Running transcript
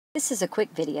This is a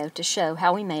quick video to show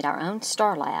how we made our own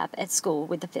STARLAB at school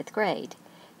with the 5th grade.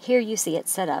 Here you see it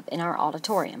set up in our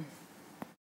auditorium.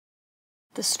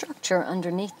 The structure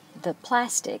underneath the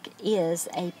plastic is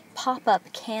a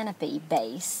pop-up canopy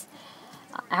base.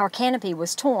 Our canopy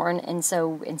was torn, and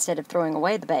so instead of throwing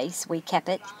away the base, we kept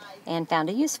it and found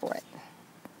a use for it.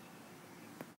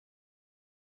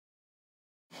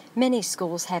 Many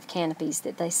schools have canopies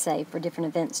that they save for different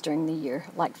events during the year,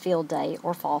 like field day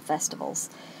or fall festivals.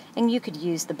 And you could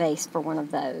use the base for one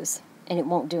of those, and it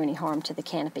won't do any harm to the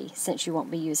canopy since you won't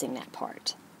be using that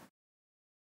part.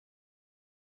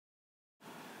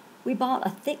 We bought a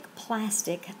thick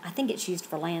plastic, I think it's used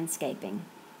for landscaping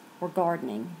or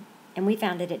gardening, and we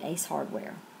found it at Ace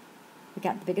Hardware. We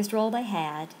got the biggest roll they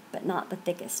had, but not the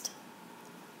thickest.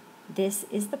 This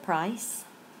is the price.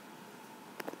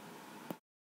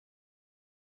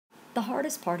 The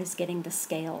hardest part is getting the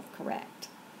scale correct.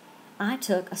 I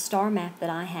took a star map that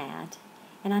I had,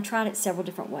 and I tried it several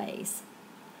different ways.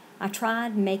 I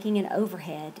tried making an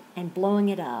overhead and blowing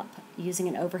it up using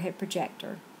an overhead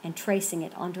projector and tracing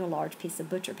it onto a large piece of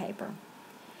butcher paper.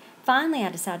 Finally, I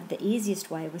decided the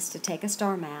easiest way was to take a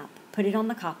star map, put it on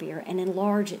the copier, and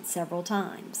enlarge it several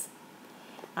times.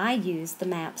 I used the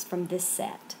maps from this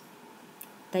set.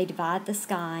 They divide the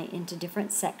sky into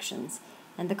different sections,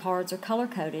 and the cards are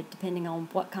color-coded depending on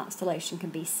what constellation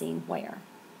can be seen where.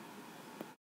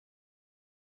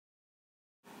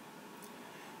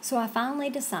 So I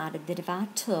finally decided that if I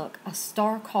took a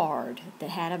star card that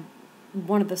had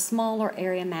one of the smaller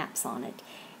area maps on it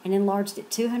and enlarged it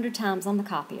 200 times on the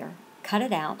copier, cut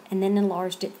it out, and then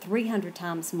enlarged it 300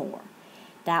 times more,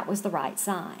 that was the right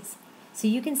size. So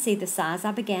you can see the size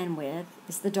I began with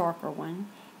is the darker one,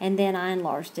 and then I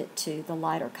enlarged it to the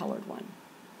lighter colored one.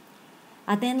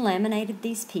 I then laminated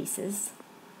these pieces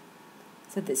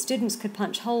so that students could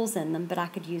punch holes in them, but I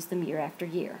could use them year after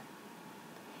year.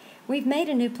 We've made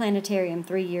a new planetarium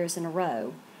 3 years in a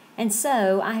row, and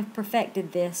so I have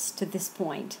perfected this to this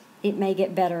point. It may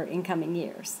get better in coming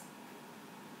years.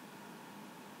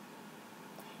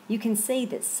 You can see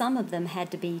that some of them had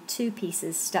to be 2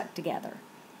 pieces stuck together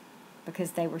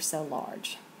because they were so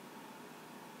large.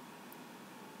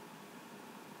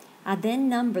 I then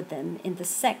numbered them in the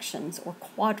sections or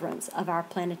quadrants of our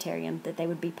planetarium that they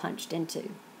would be punched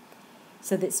into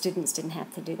so that students didn't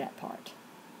have to do that part.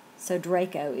 So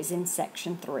Draco is in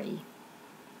section 3.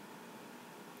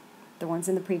 The ones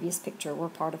in the previous picture were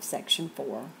part of section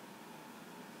 4.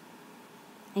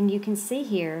 And you can see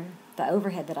here the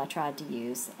overhead that I tried to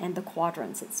use and the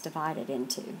quadrants it's divided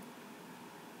into.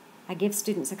 I give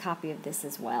students a copy of this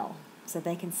as well so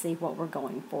they can see what we're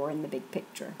going for in the big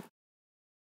picture.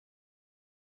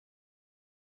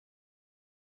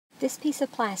 This piece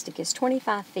of plastic is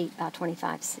 25 feet by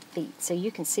 25 feet, so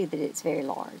you can see that it's very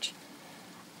large.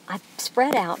 I've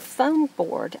spread out foam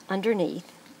board underneath.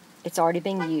 It's already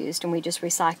being used, and we just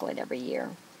recycle it every year.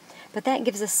 But that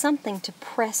gives us something to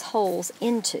press holes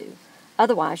into.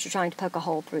 Otherwise, you're trying to poke a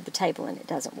hole through the table, and it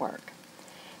doesn't work.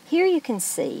 Here you can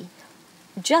see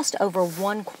just over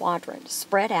 1 quadrant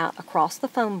spread out across the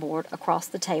foam board, across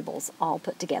the tables, all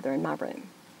put together in my room.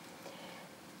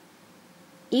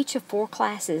 Each of 4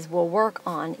 classes will work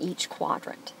on each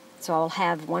quadrant. So I'll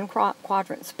have 1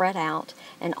 quadrant spread out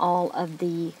and all of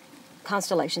the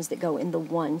constellations that go in the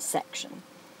one section.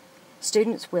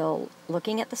 Students will,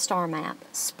 looking at the star map,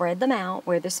 spread them out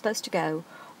where they're supposed to go,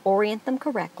 orient them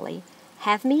correctly,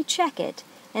 have me check it,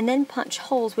 and then punch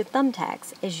holes with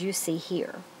thumbtacks as you see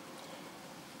here.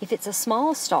 If it's a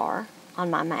small star on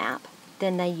my map,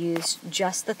 then they use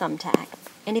just the thumbtack.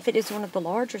 And if it is one of the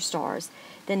larger stars,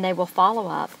 then they will follow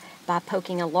up by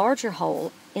poking a larger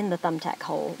hole in the thumbtack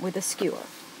hole with a skewer.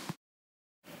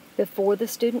 Before the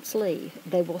students leave,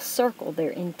 they will circle their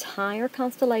entire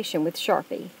constellation with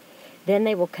Sharpie. Then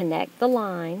they will connect the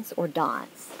lines or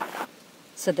dots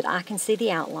so that I can see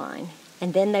the outline,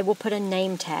 and then they will put a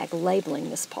name tag labeling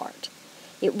this part.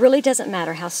 It really doesn't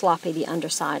matter how sloppy the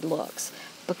underside looks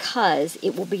because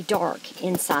it will be dark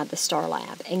inside the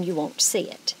STARLAB and you won't see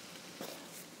it.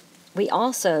 We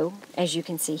also, as you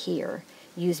can see here,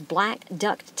 use black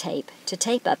duct tape to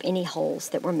tape up any holes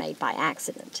that were made by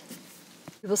accident.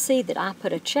 You will see that I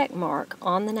put a check mark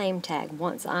on the name tag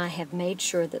once I have made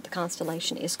sure that the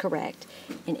constellation is correct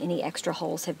and any extra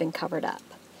holes have been covered up.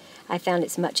 I found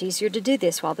it's much easier to do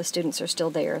this while the students are still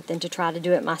there than to try to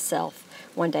do it myself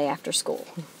one day after school.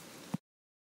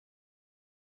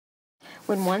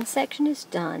 When one section is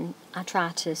done, I try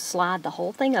to slide the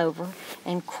whole thing over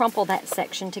and crumple that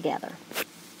section together,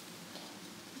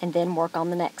 and then work on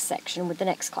the next section with the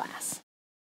next class.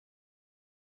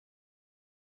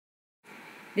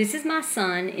 This is my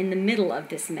son in the middle of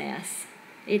this mess.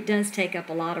 It does take up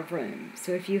a lot of room,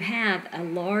 so if you have a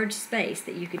large space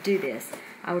that you could do this,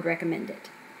 I would recommend it.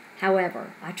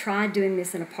 However, I tried doing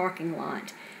this in a parking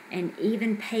lot, and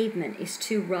even pavement is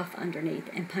too rough underneath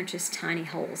and punches tiny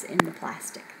holes in the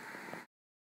plastic.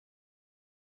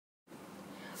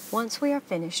 Once we are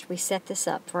finished, we set this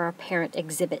up for our parent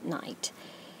exhibit night,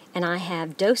 and I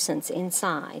have docents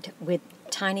inside with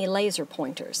tiny laser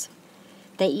pointers.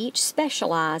 They each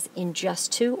specialize in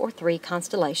just 2 or 3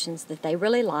 constellations that they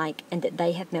really like and that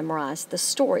they have memorized the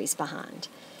stories behind.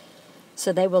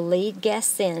 So they will lead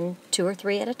guests in 2 or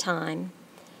 3 at a time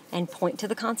and point to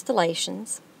the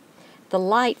constellations. The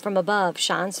light from above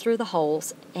shines through the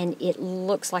holes and it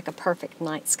looks like a perfect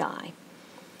night sky.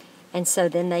 And so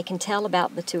then they can tell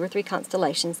about the 2 or 3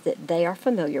 constellations that they are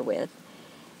familiar with,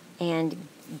 and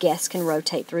guests can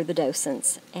rotate through the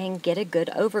docents and get a good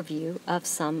overview of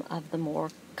some of the more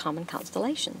common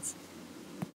constellations.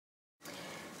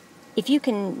 If you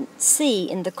can see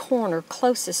in the corner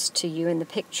closest to you in the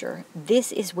picture,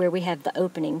 this is where we have the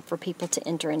opening for people to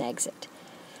enter and exit.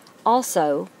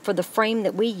 Also, for the frame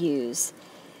that we use,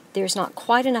 there's not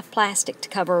quite enough plastic to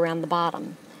cover around the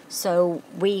bottom. So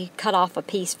we cut off a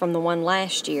piece from the one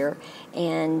last year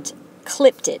and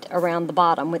clipped it around the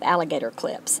bottom with alligator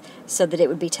clips so that it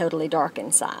would be totally dark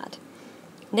inside.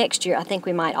 Next year, I think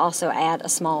we might also add a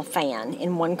small fan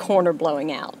in one corner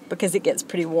blowing out because it gets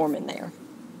pretty warm in there.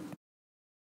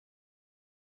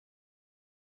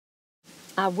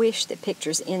 I wish that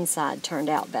pictures inside turned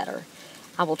out better.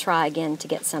 I will try again to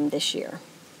get some this year.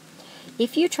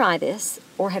 If you try this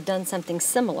or have done something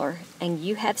similar and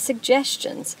you have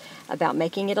suggestions about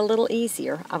making it a little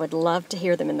easier, I would love to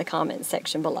hear them in the comments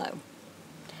section below.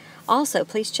 Also,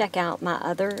 please check out my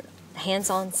other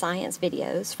hands-on science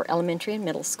videos for elementary and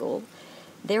middle school.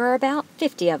 There are about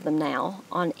 50 of them now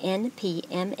on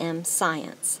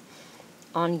Npmmscience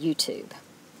on YouTube.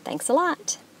 Thanks a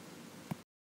lot.